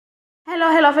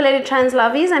Hello fellow trans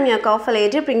lovies. I'm your girl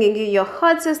Lady, bringing you your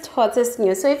hottest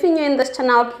news. So if you're new in this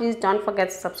channel, please don't forget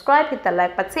to subscribe, hit the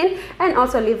like button, and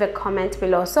also leave a comment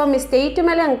below. So Mr.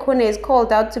 Itumeleng Khune is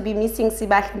called out to be missing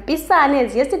Sibahle Mpisane.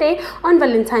 As yesterday on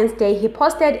Valentine's Day, he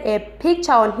posted a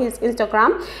picture on his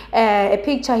Instagram, a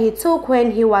picture he took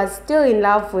when he was still in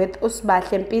love with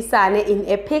Sibahle Mpisane in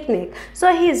a picnic.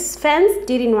 So his fans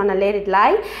didn't want to let it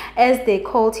lie, as they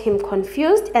called him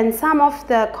confused, and some of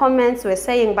the comments were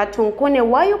saying, but Khune,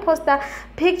 why you post a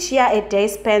picture a day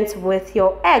spent with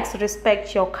your ex?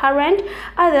 Respect your current.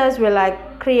 Others were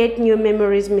like, create new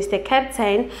memories, Mr.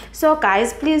 Captain. So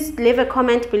guys, please leave a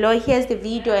comment below. Here's the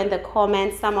video and the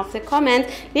comments, some of the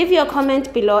comments. Leave your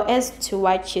comment below as to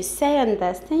what you say on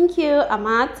this. Thank you. I'm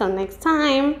out till next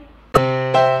time.